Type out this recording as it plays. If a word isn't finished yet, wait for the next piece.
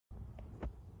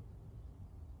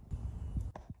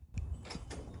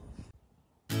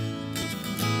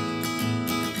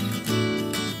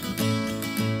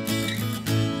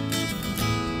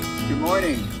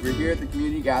We're here at the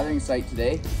community gathering site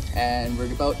today, and we're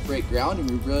about to break ground, and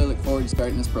we really look forward to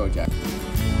starting this project.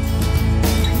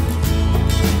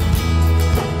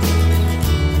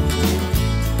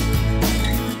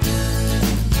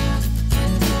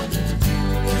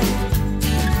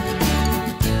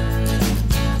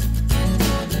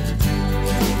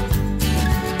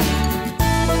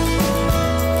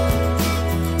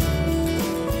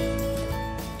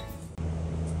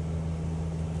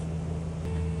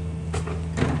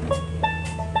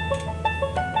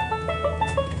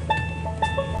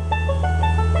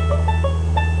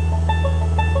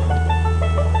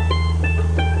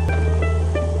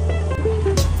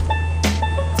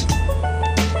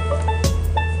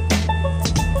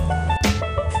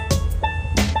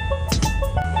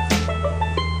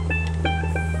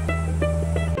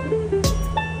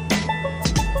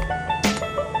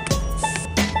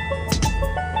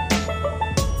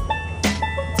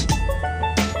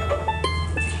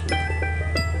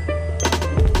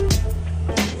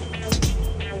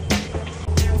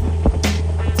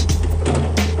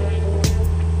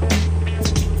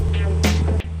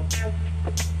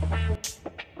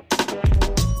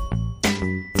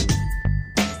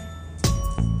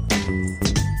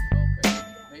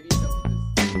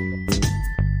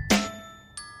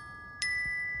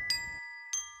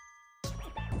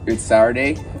 It's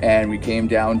Saturday and we came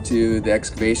down to the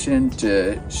excavation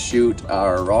to shoot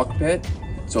our rock pit.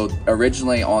 So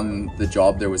originally on the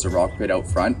job there was a rock pit out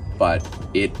front, but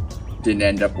it didn't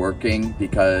end up working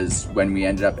because when we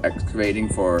ended up excavating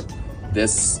for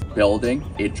this building,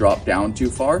 it dropped down too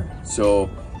far. So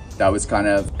that was kind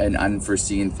of an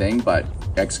unforeseen thing, but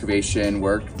excavation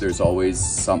work, there's always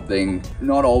something,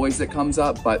 not always that comes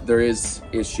up, but there is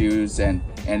issues and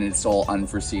it's all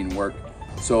unforeseen work.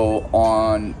 So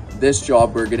on this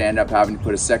job, we're gonna end up having to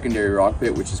put a secondary rock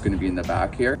pit, which is gonna be in the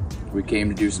back here. We came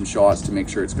to do some shots to make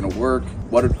sure it's gonna work.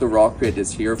 What the rock pit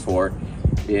is here for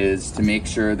is to make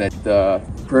sure that the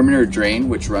perimeter drain,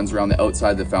 which runs around the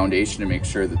outside of the foundation to make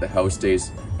sure that the house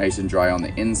stays nice and dry on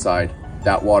the inside,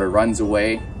 that water runs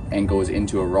away and goes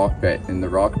into a rock pit. And the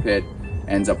rock pit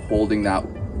ends up holding that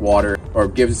water, or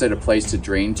gives it a place to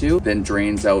drain to, then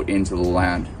drains out into the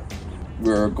land.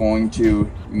 We're going to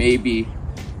maybe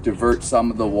divert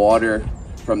some of the water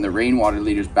from the rainwater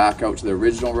leaders back out to the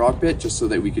original rock pit, just so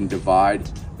that we can divide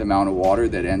the amount of water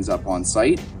that ends up on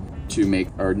site to make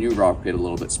our new rock pit a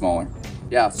little bit smaller.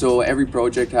 Yeah, so every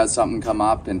project has something come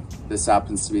up, and this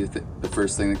happens to be the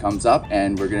first thing that comes up,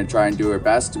 and we're gonna try and do our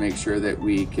best to make sure that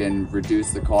we can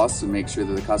reduce the costs and make sure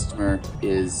that the customer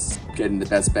is getting the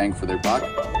best bang for their buck.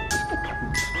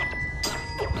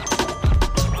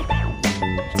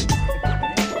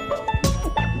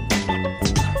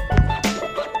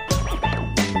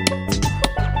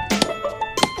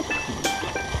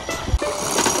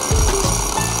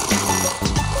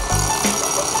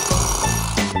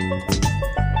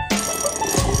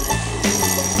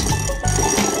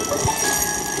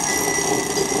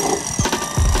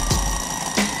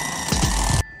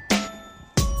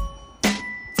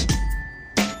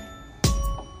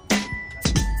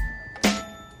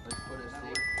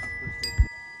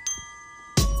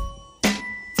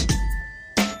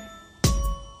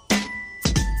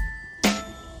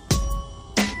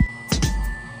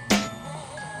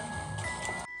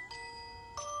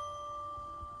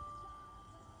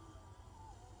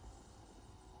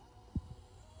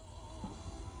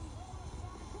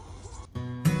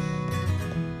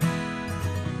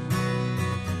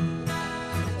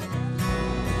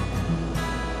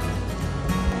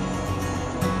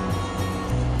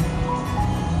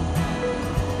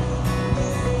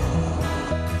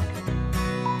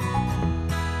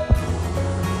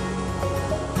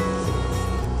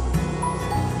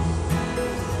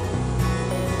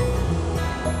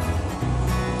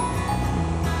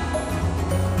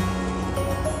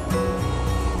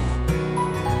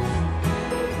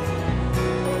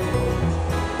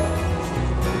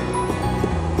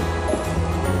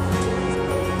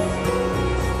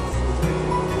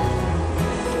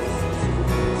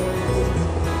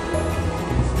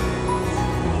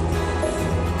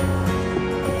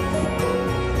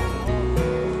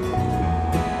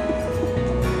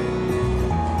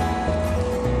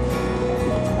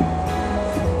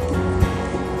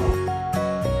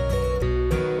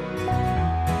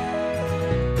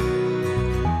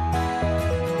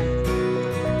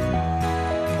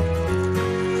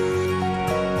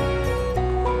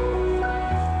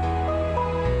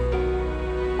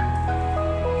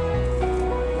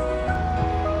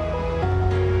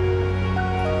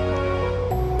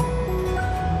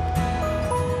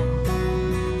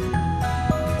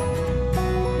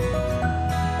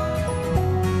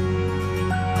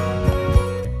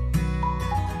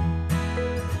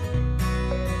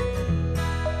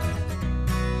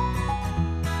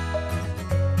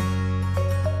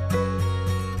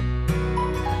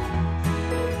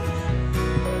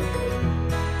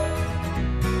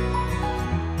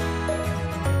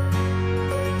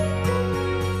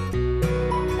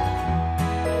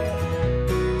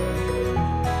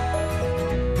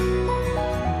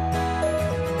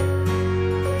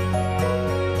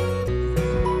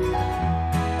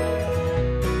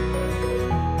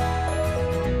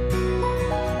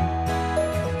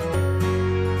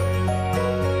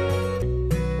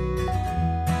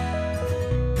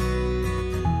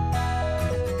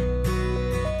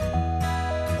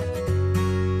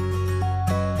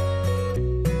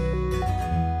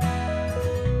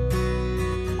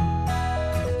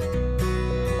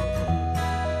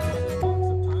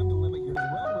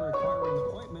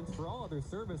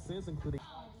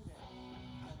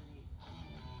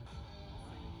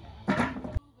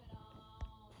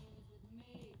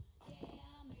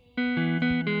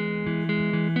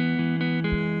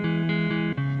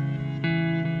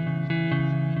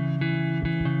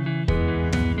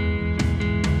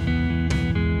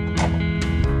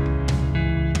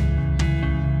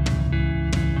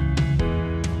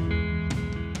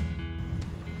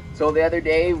 So the other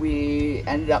day we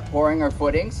ended up pouring our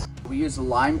footings. We used a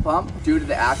line pump due to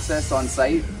the access on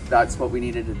site. That's what we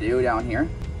needed to do down here.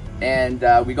 And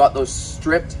we got those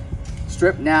stripped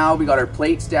now. We got our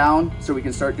plates down so we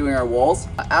can start doing our walls.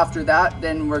 After that,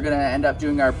 then we're gonna end up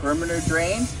doing our perimeter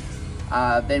drain.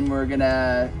 Then we're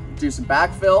gonna do some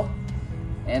backfill,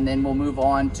 and then we'll move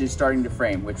on to starting to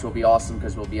frame, which will be awesome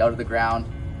because we'll be out of the ground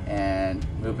and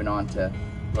moving on to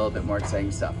a little bit more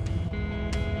exciting stuff.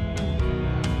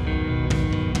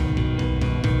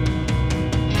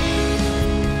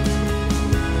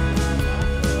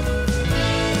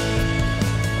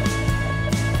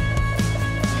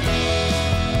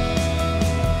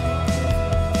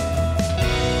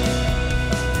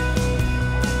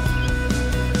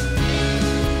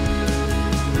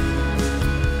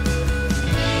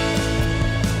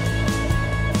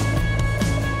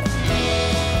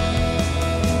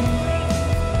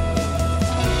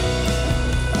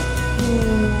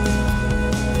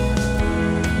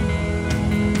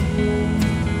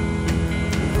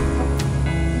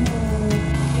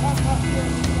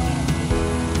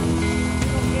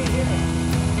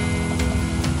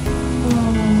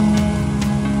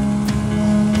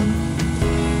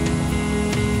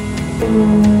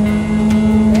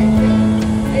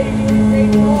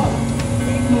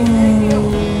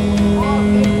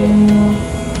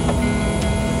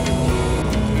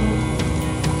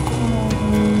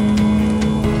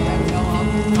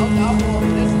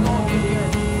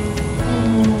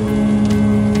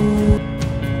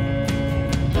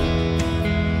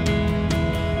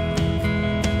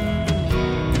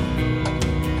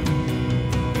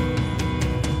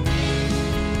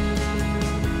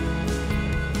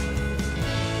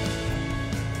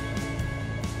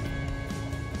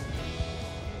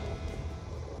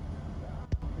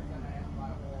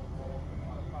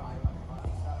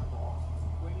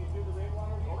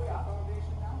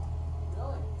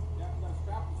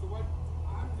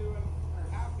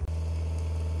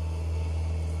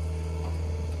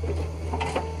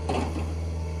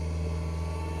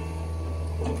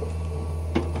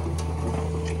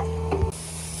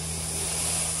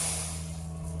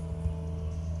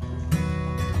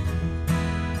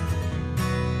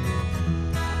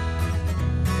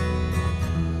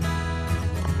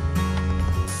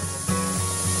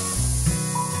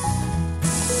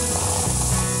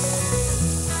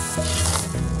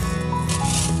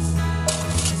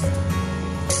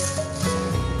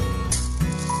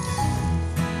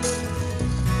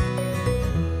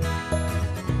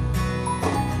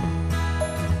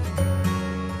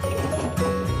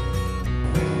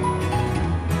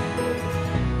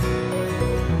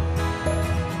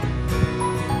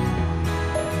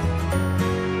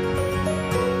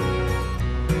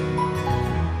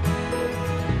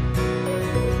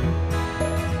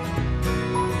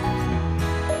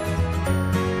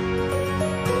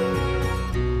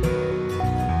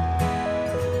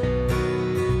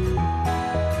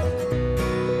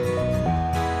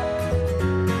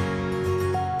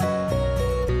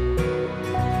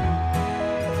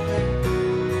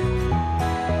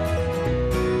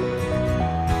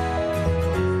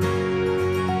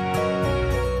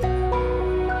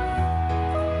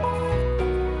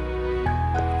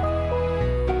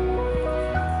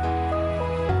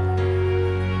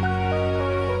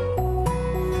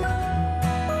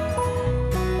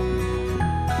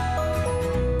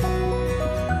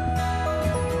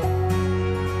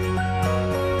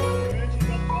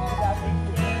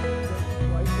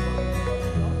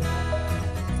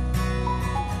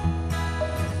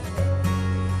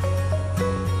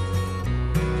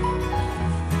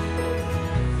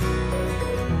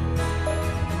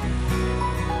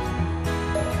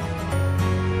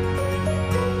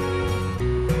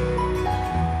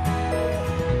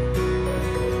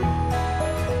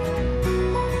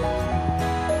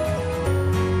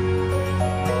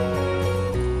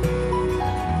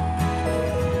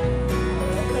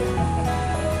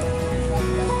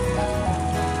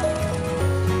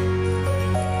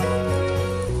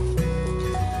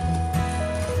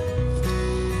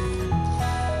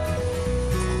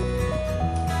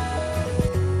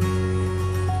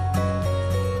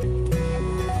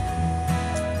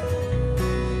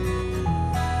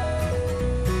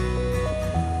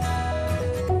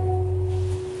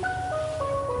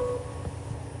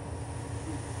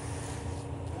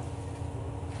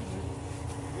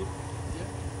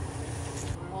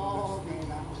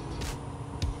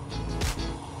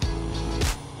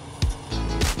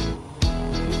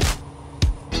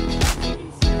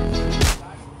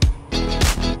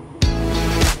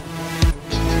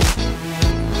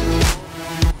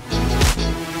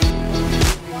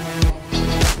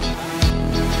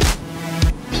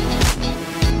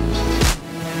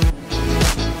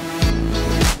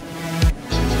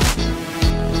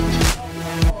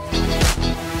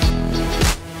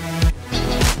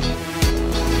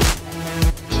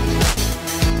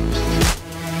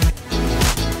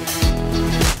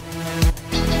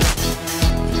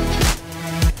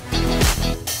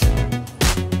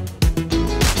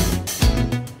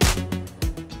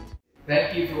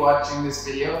 watching this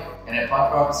video, and at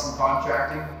Robertson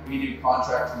Contracting, we do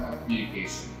contracting with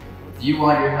communication. If you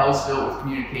want your house built with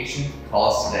communication,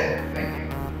 call us today. Thank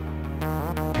you.